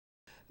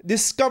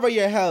Discover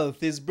Your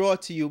Health is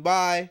brought to you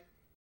by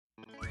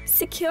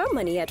Secure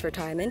money at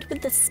retirement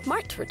with the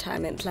Smart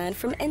Retirement Plan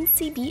from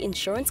NCB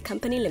Insurance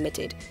Company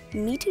Limited,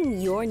 meeting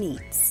your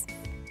needs.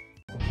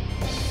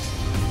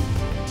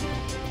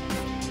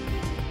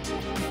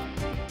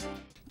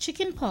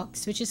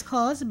 Chickenpox, which is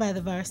caused by the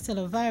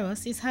varicella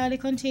virus, is highly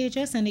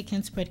contagious and it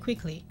can spread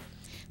quickly.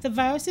 The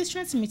virus is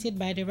transmitted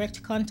by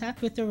direct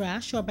contact with the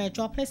rash or by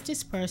droplets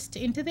dispersed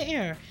into the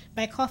air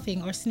by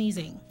coughing or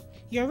sneezing.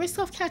 Your risk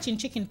of catching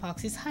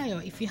chickenpox is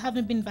higher if you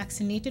haven't been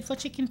vaccinated for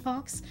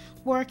chickenpox,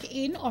 work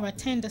in or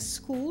attend a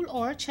school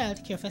or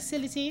childcare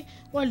facility,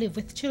 or live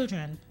with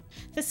children.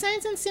 The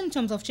signs and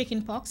symptoms of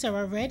chickenpox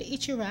are a red,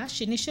 itchy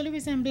rash initially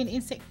resembling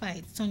insect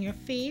bites on your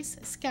face,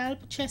 scalp,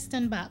 chest,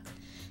 and back,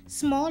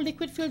 small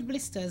liquid-filled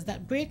blisters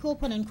that break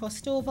open and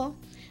crust over,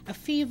 a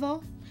fever,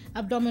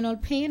 abdominal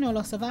pain or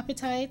loss of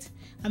appetite,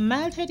 a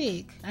mild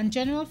headache, and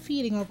general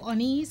feeling of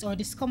unease or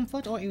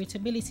discomfort or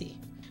irritability.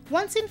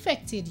 Once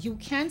infected, you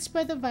can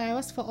spread the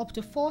virus for up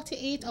to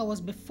 48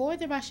 hours before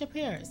the rash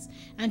appears,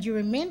 and you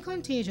remain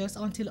contagious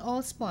until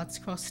all spots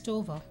crossed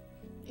over.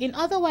 In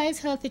otherwise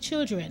healthy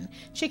children,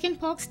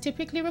 chickenpox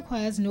typically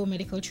requires no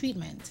medical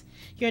treatment.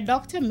 Your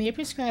doctor may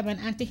prescribe an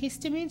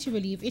antihistamine to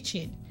relieve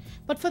itching,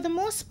 but for the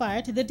most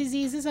part, the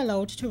disease is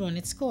allowed to run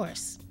its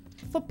course.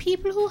 For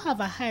people who have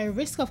a high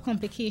risk of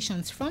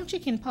complications from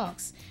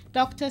chickenpox,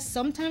 doctors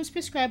sometimes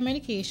prescribe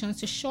medications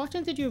to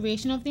shorten the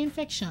duration of the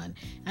infection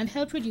and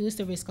help reduce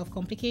the risk of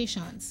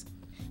complications.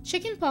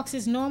 Chickenpox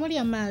is normally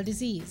a mild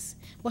disease,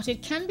 but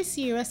it can be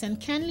serious and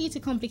can lead to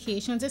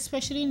complications,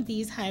 especially in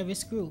these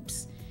high-risk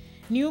groups: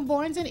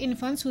 newborns and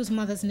infants whose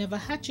mothers never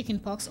had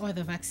chickenpox or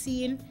the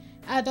vaccine,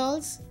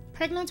 adults,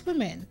 pregnant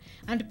women,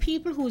 and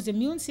people whose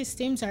immune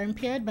systems are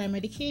impaired by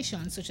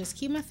medications such as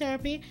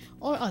chemotherapy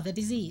or other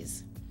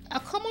disease. A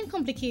common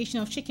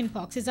complication of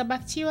chickenpox is a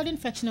bacterial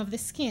infection of the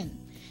skin.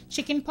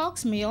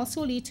 Chickenpox may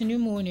also lead to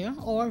pneumonia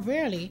or,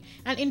 rarely,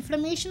 an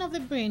inflammation of the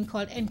brain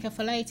called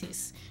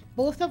encephalitis,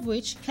 both of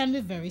which can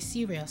be very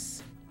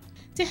serious.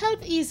 To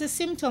help ease the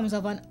symptoms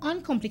of an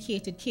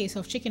uncomplicated case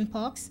of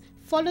chickenpox,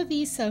 follow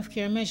these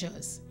self-care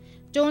measures.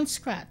 Don't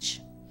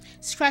scratch.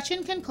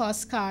 Scratching can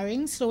cause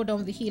scarring, slow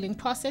down the healing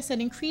process,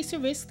 and increase the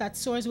risk that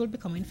sores will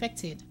become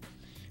infected.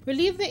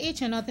 Relieve the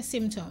itch and other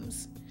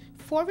symptoms.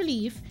 For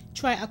relief,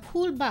 try a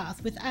cool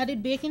bath with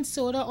added baking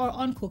soda or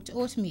uncooked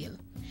oatmeal.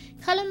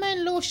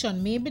 Calamine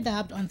lotion may be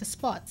dabbed on the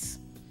spots.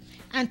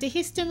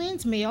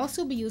 Antihistamines may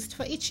also be used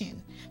for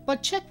itching,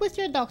 but check with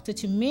your doctor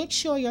to make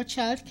sure your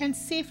child can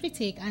safely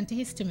take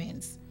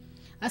antihistamines.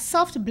 A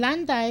soft,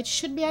 bland diet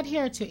should be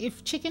adhered to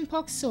if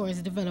chickenpox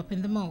sores develop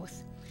in the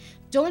mouth.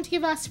 Don't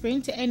give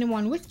aspirin to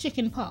anyone with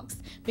chickenpox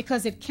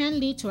because it can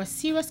lead to a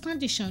serious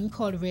condition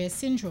called Ray's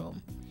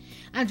syndrome.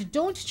 And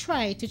don't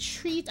try to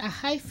treat a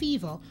high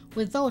fever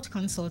without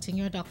consulting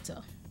your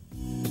doctor.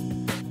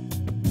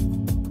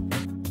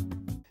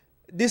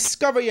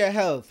 Discover Your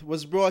Health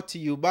was brought to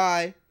you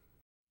by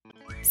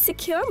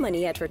Secure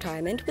money at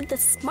retirement with the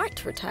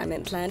Smart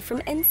Retirement Plan from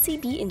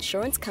NCB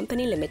Insurance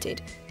Company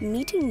Limited,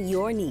 meeting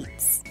your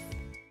needs.